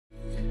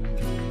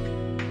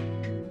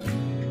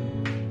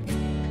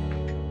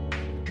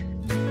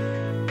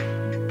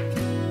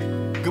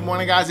Good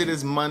morning, guys. It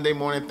is Monday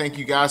morning. Thank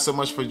you guys so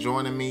much for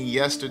joining me.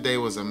 Yesterday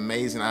was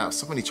amazing. I have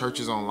so many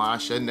churches online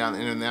shutting down the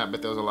internet,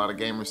 but there was a lot of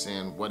gamers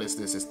saying, what is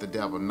this? It's the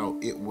devil. No,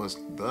 it was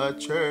the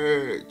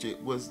church.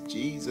 It was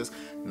Jesus.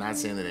 Not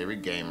saying that every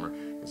gamer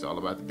is all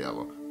about the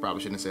devil.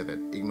 Probably shouldn't have said that.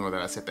 Ignore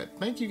that I said that.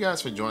 Thank you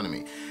guys for joining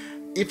me.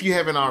 If you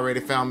haven't already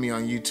found me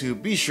on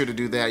YouTube, be sure to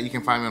do that. You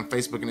can find me on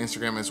Facebook and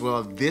Instagram as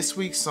well. This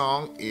week's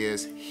song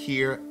is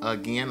Here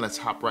Again. Let's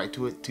hop right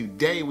to it.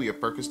 Today we are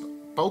focused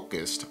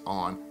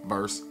on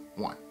verse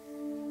 1.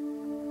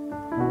 I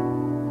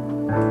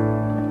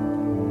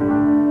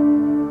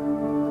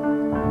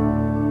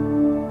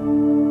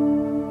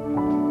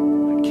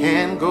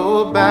can't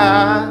go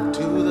back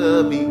to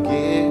the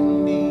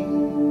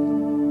beginning.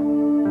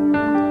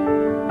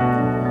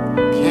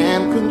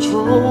 Can't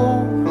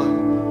control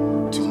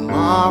what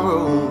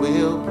tomorrow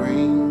will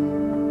bring.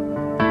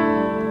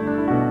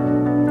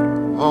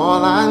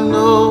 All I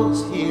know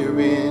is here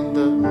in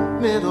the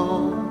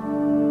middle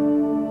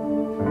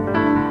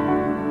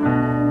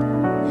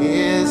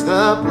is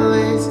the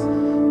place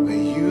where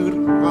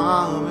you'd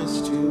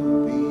promised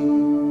to be.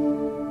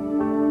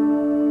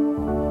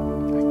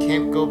 I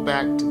can't go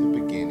back to the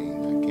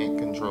beginning. I can't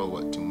control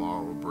what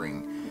tomorrow will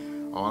bring.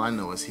 All I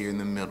know is here in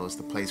the middle is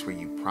the place where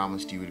you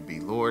promised you would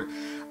be. Lord,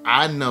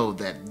 I know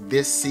that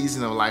this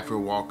season of life we're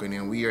walking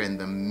in, we are in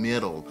the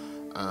middle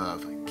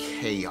of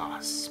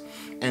chaos.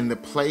 And the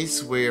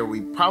place where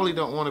we probably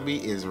don't want to be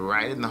is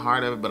right in the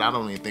heart of it, but I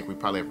don't even think we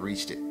probably have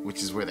reached it,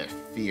 which is where that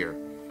fear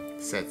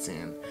sets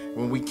in.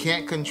 When we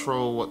can't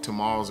control what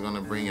tomorrow's going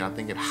to bring, I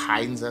think it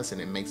heightens us and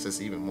it makes us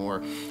even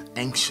more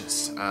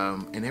anxious.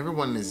 And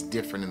everyone is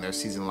different in their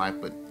season of life,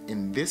 but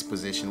in this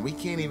position, we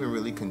can't even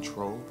really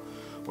control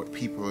what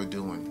people are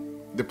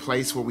doing. The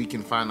place where we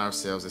can find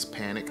ourselves is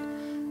panic,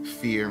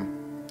 fear,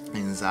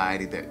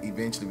 anxiety that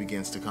eventually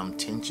begins to come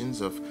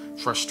tensions of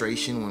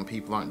frustration when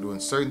people aren't doing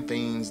certain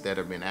things that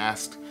have been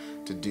asked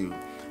to do.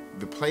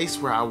 The place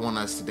where I want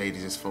us today to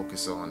just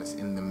focus on is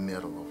in the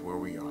middle of where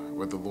we are,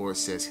 where the Lord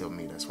says he'll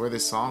meet us, where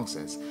this song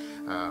says,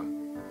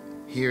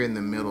 here in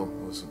the middle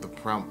was the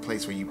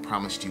place where you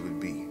promised you would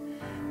be.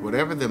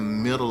 Whatever the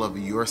middle of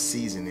your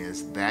season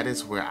is, that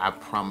is where I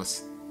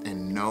promise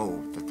and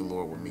know that the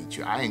Lord will meet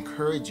you. I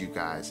encourage you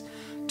guys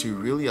to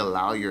really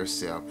allow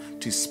yourself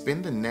to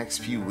spend the next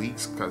few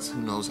weeks, because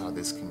who knows how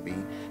this can be,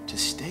 to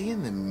stay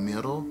in the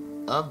middle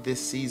of this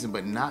season,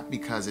 but not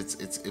because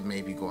it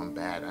may be going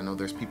bad. I know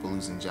there's people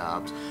losing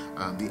jobs,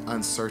 the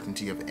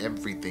uncertainty of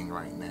everything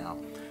right now,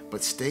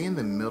 but stay in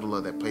the middle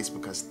of that place,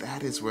 because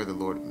that is where the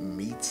Lord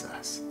meets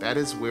us. That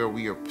is where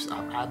we are.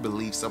 I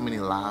believe so many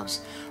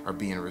lives are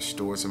being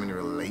restored, so many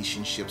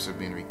relationships are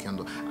being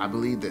rekindled. I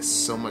believe that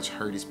so much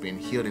hurt is being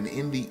healed, and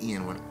in the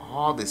end, when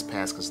all this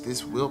passes, because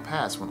this will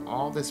pass, when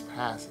all this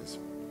passes,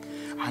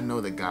 I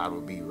know that God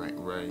will be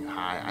right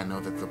high. I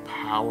know that the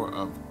power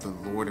of the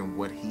Lord and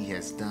what he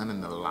has done in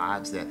the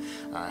lives that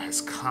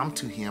has come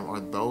to him are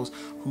those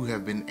who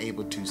have been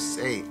able to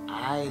say,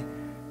 I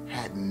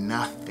had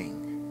nothing.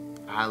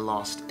 I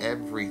lost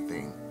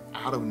everything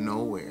out of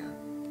nowhere,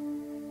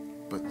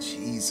 but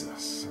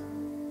Jesus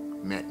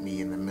met me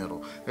in the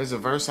middle. There's a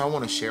verse I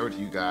want to share with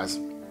you guys.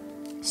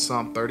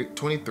 Psalm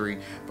 23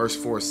 verse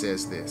 4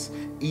 says this: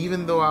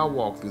 even though I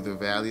walk through the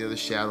valley of the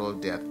shadow of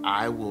death,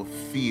 I will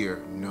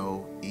fear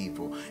no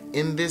evil.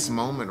 In this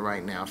moment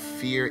right now,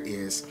 fear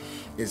is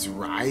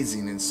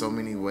rising in so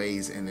many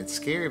ways, and it's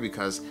scary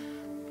because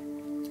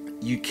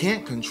you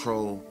can't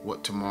control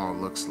what tomorrow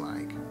looks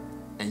like,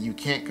 and you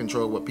can't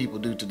control what people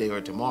do today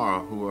or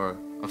tomorrow who are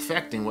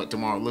affecting what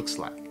tomorrow looks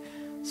like.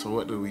 So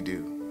what do?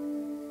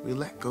 We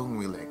let go and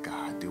we let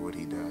God do what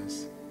he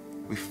does.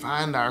 We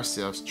find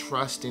ourselves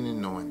trusting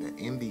and knowing that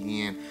in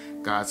the end,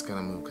 God's going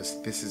to move,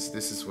 because this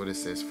is what it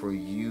says: for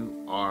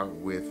you are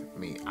with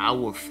me. I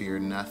will fear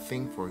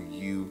nothing, for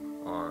you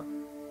are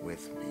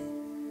with me.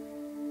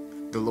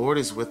 The Lord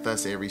is with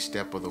us every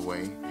step of the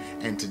way.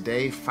 And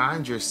today,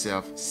 find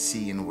yourself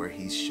seeing where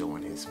he's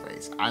showing his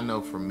face. I know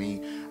for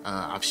me,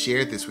 I've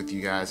shared this with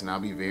you guys, and I'll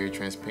be very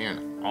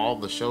transparent. All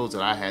the shows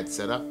that I had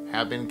set up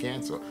have been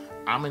canceled.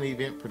 I'm an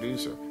event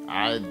producer.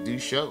 I do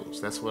shows.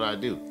 That's what I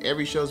do.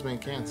 Every show's been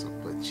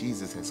canceled, but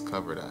Jesus has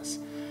covered us.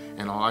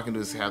 And all I can do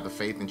is have the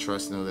faith and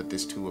trust and know that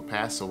this too will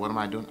pass. So what am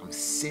I doing? I'm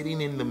sitting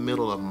in the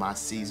middle of my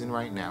season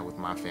right now with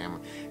my family,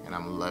 and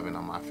I'm loving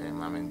on my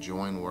family. I'm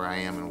enjoying where I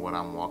am and what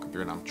I'm walking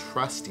through, and I'm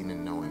trusting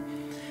and knowing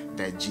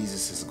that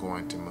Jesus is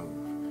going to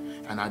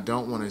move. And I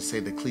don't want to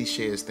say the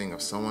clicheist thing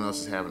of someone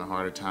else is having a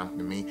harder time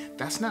than me.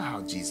 That's not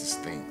how Jesus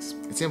thinks.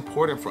 It's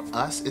important for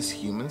us as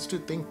humans to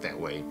think that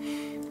way,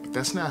 but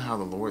that's not how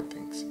the Lord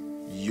thinks.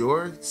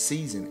 Your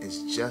season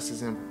is just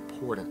as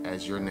important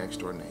as your next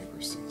door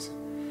neighbor's season.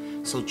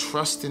 So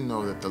trust and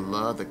know that the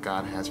love that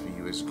God has for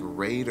you is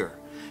greater,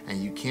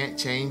 and you can't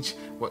change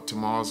what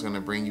tomorrow's going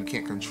to bring. You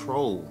can't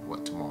control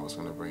what tomorrow's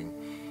going to bring,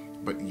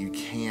 but you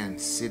can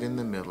sit in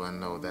the middle and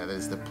know that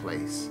is the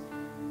place.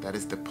 That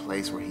is the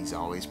place where he's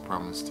always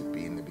promised to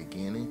be, in the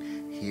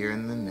beginning, here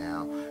in the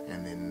now,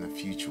 and then in the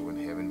future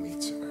when heaven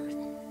meets earth.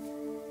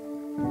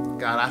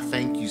 God, I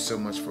thank you so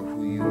much for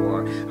who you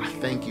are. I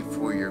thank you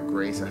for your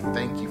grace. I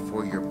thank you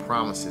for your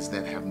promises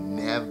that have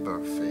never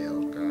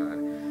failed, God.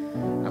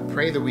 I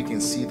pray that we can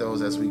see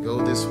those as we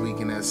go this week,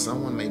 and as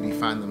someone maybe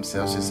find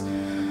themselves just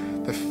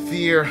the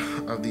fear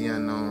of the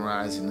unknown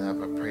rising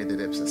up, I pray that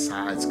it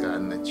subsides, God,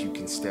 and that you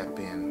can step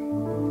in,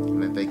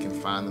 and that they can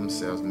find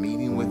themselves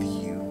meeting with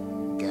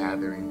you,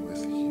 gathering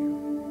with you.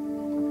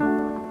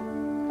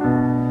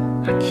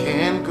 I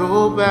can't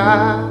go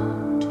back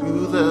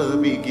to the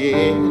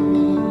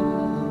beginning.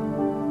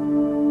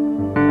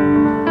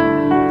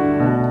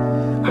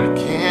 I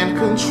can't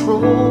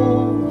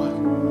control what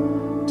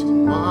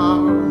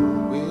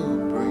tomorrow will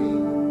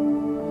bring.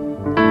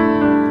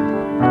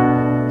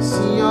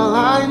 See, all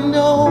I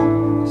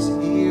know is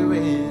here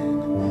in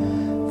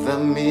the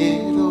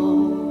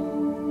middle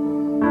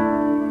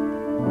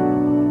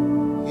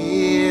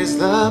is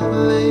the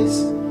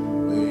place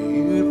where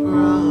you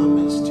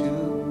promised to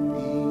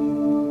be.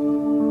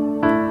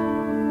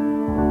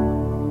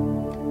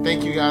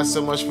 Thank you guys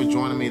so much for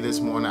joining me this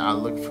morning. I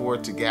look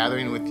forward to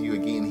gathering with you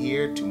again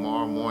here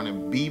tomorrow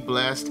morning. Be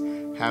blessed.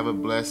 Have a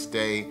blessed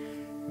day.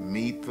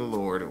 Meet the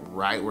Lord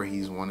right where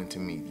he's wanting to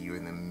meet you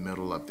in the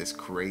middle of this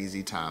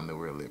crazy time that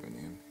we're living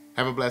in.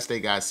 Have a blessed day,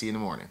 guys. See you in the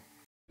morning.